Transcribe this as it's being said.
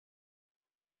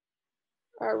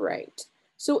All right.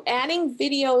 So adding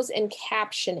videos and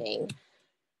captioning.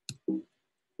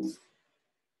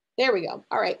 There we go.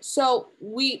 All right. So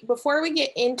before we get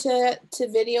into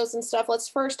videos and stuff, let's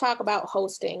first talk about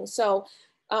hosting. So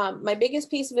my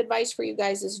biggest piece of advice for you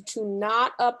guys is to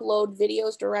not upload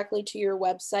videos directly to your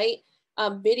website.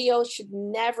 Videos should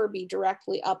never be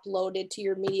directly uploaded to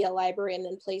your media library and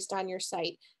then placed on your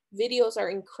site. Videos are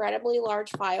incredibly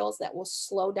large files that will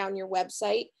slow down your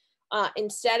website.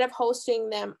 Instead of hosting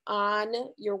them on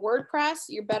your WordPress,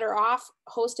 you're better off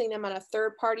hosting them on a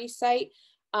third-party site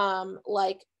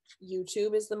like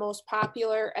YouTube is the most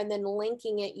popular, and then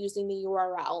linking it using the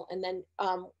URL. And then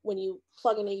when you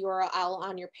plug in a URL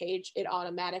on your page, it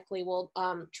automatically will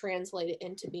translate it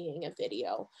into being a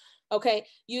video. Okay,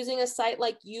 using a site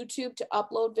like YouTube to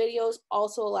upload videos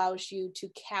also allows you to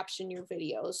caption your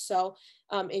videos. So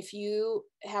if you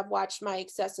have watched my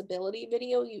accessibility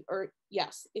video,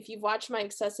 if you've watched my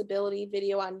accessibility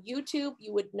video on YouTube,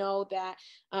 you would know that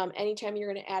anytime you're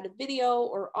going to add a video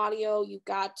or audio, you've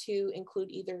got to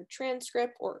include either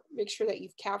transcript or make sure that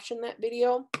you've captioned that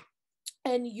video.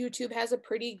 And YouTube has a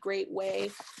pretty great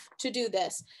way to do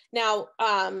this. Now,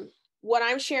 what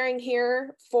I'm sharing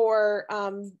here for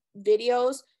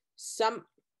videos, some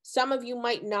of you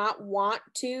might not want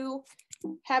to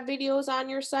have videos on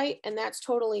your site, and that's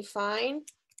totally fine.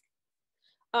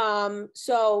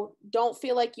 So don't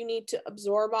feel like you need to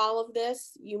absorb all of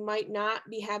this. You might not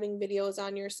be having videos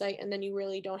on your site, and then you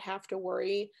really don't have to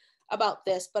worry about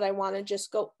this, but I want to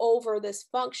just go over this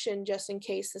function just in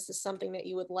case this is something that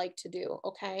you would like to do.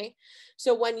 Okay.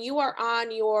 So when you are on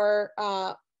your,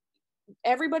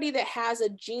 everybody that has a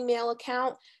Gmail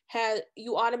account,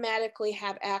 you automatically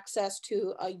have access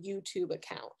to a YouTube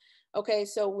account. Okay,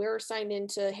 so we're signed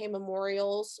into Hey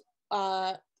Memorial's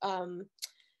general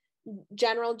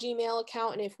Gmail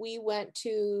account, and if we went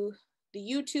to the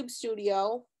YouTube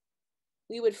studio,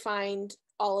 we would find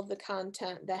all of the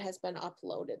content that has been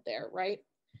uploaded there, right?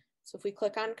 So if we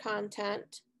click on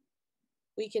content,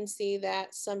 we can see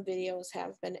that some videos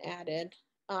have been added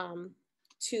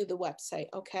to the website,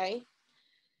 okay?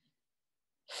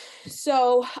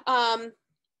 So I'm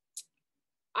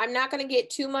not going to get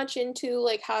too much into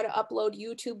like how to upload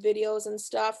YouTube videos and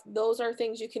stuff. Those are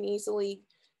things you can easily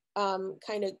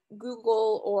kind of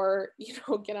Google or,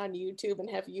 get on YouTube and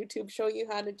have YouTube show you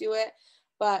how to do it.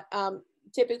 But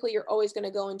typically you're always going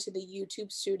to go into the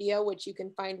YouTube studio, which you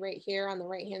can find right here on the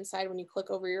right-hand side. When you click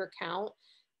over your account,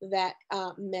 that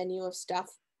menu of stuff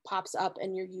pops up,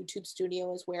 and your YouTube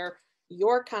studio is where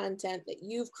your content that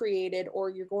you've created or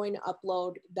you're going to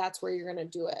upload, that's where you're going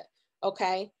to do it.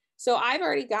 Okay. So I've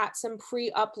already got some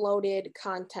pre-uploaded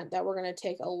content that we're going to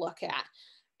take a look at.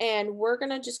 And we're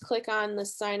going to just click on the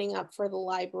signing up for the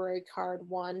library card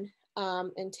one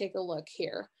and take a look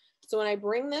here. So when I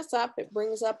bring this up, it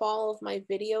brings up all of my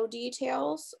video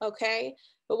details, okay?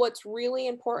 But what's really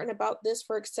important about this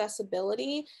for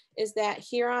accessibility is that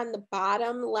here on the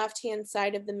bottom left-hand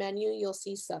side of the menu, you'll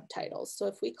see subtitles. So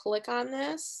if we click on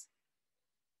this,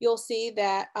 you'll see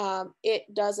that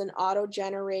it does an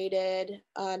auto-generated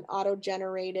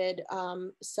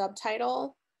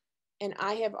subtitle, and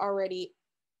I have already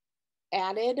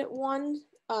added one.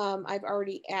 I've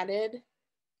already added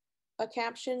a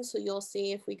caption, so you'll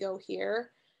see if we go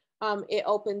here, it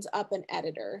opens up an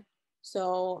editor.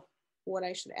 So what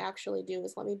I should actually do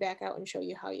is let me back out and show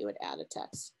you how you would add a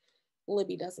text.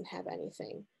 Libby doesn't have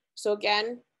anything. So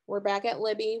again, we're back at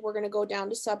Libby. We're going to go down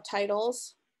to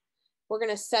subtitles. We're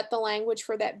going to set the language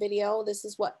for that video. This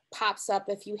is what pops up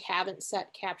if you haven't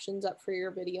set captions up for your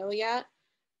video yet.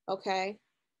 Okay.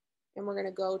 And we're going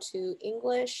to go to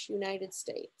English, United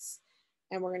States,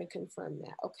 and we're going to confirm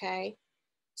that. Okay.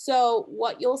 So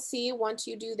what you'll see once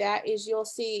you do that is you'll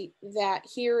see that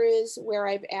here is where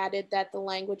I've added that the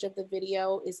language of the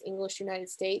video is English, United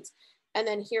States. And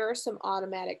then here are some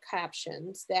automatic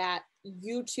captions that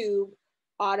YouTube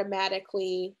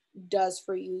automatically does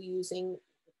for you using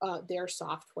their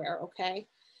software, okay?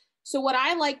 So what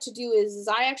I like to do is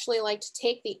I actually like to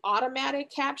take the automatic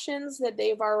captions that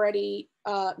they've already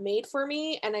made for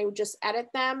me, and I would just edit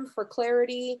them for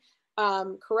clarity,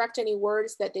 correct any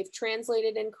words that they've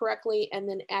translated incorrectly, and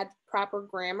then add proper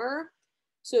grammar.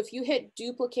 So if you hit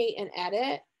duplicate and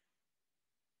edit,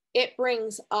 it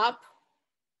brings up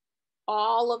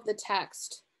all of the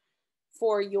text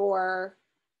for your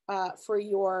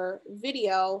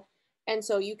video. And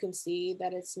so you can see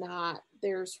that it's not,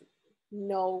 there's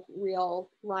no real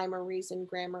rhyme or reason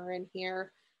grammar in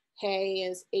here. Hey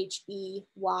is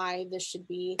H-E-Y, this should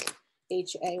be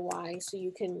H-A-Y. So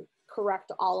you can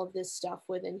correct all of this stuff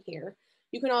within here.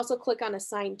 You can also click on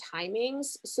assign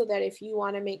timings so that if you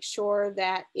want to make sure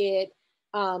that it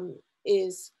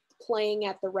is playing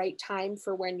at the right time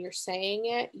for when you're saying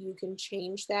it. You can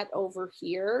change that over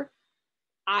here.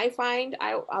 I find,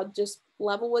 I'll just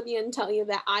level with you and tell you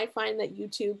that I find that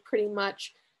YouTube pretty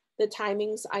much, the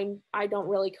timings I don't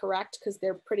really correct because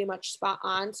they're pretty much spot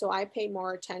on. So I pay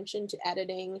more attention to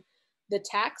editing the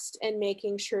text and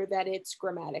making sure that it's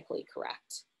grammatically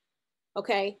correct.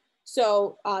 Okay,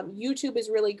 so YouTube is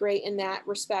really great in that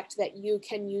respect, that you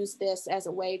can use this as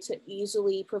a way to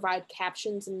easily provide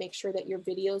captions and make sure that your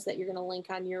videos that you're going to link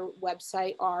on your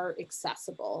website are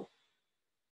accessible.